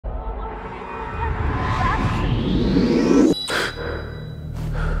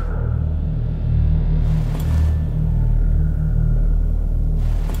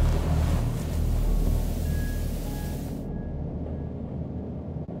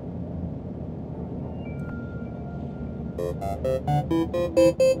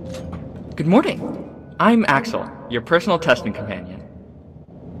Good morning. I'm Axel, your personal testing companion.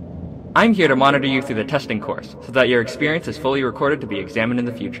 I'm here to monitor you through the testing course so that your experience is fully recorded to be examined in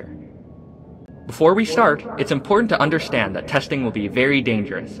the future. Before we start, it's important to understand that testing will be very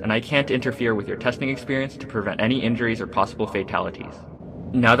dangerous, and I can't interfere with your testing experience to prevent any injuries or possible fatalities.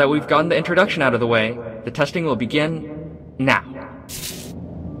 Now that we've gotten the introduction out of the way, the testing will begin now.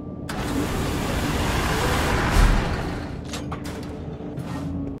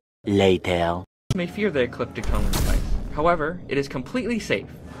 Later. You may fear the ecliptic tunneling device. However, it is completely safe,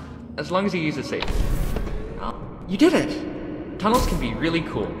 as long as you use it safely. You did it! Tunnels can be really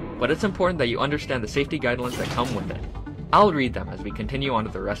cool, but it's important that you understand the safety guidelines that come with it. I'll read them as we continue on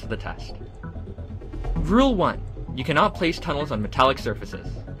to the rest of the test. Rule 1. You cannot place tunnels on metallic surfaces.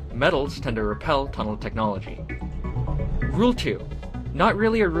 Metals tend to repel tunnel technology. Rule 2. Not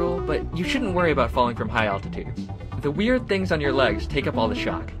really a rule, but you shouldn't worry about falling from high altitudes. The weird things on your legs take up all the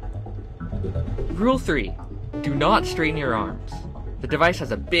shock. Rule 3. Do not straighten your arms. The device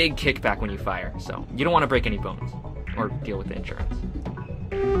has a big kickback when you fire, so you don't want to break any bones, or deal with the insurance.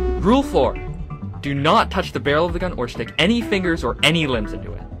 Rule 4. Do not touch the barrel of the gun or stick any fingers or any limbs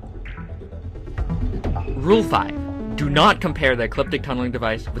into it. Rule 5. Do not compare the ecliptic tunneling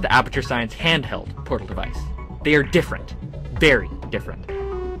device with the Aperture Science handheld portal device. They are different. Very different.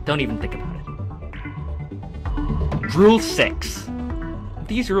 Don't even think about it. Rule 6.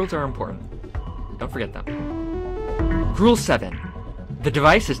 These rules are important. Don't forget them. Rule 7. The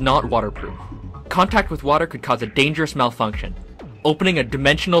device is not waterproof. Contact with water could cause a dangerous malfunction, opening a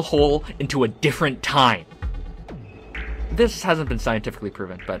dimensional hole into a different time. This hasn't been scientifically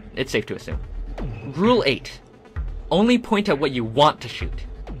proven, but it's safe to assume. Rule 8. Only point at what you want to shoot.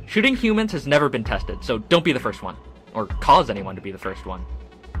 Shooting humans has never been tested, so don't be the first one, or cause anyone to be the first one.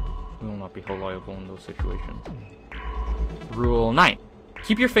 We will not be held liable in those situations. Rule 9.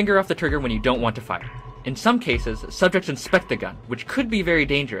 Keep your finger off the trigger when you don't want to fire. In some cases, subjects inspect the gun, which could be very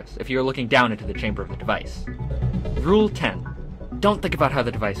dangerous if you're looking down into the chamber of the device. Rule 10. Don't think about how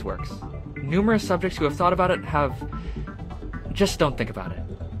the device works. Numerous subjects who have thought about it have... just don't think about it.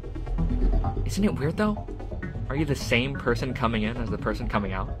 Isn't it weird though? Are you the same person coming in as the person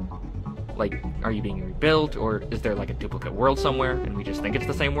coming out? Like, are you being rebuilt, or is there like a duplicate world somewhere and we just think it's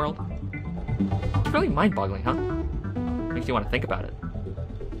the same world? It's really mind-boggling, huh? Makes you want to think about it.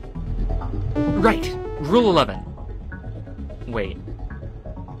 Right! Rule 11. Wait.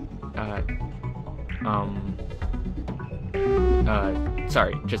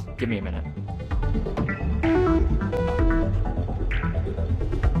 Sorry, just give me a minute.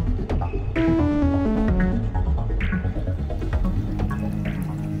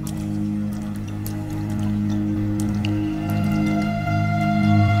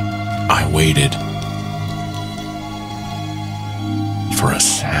 I waited for a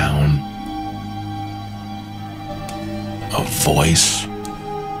sound, a voice,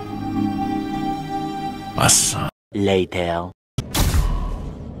 a sign. Later.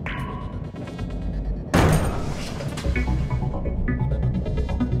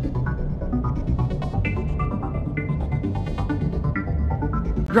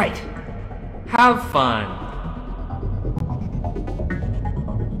 Right. Have fun.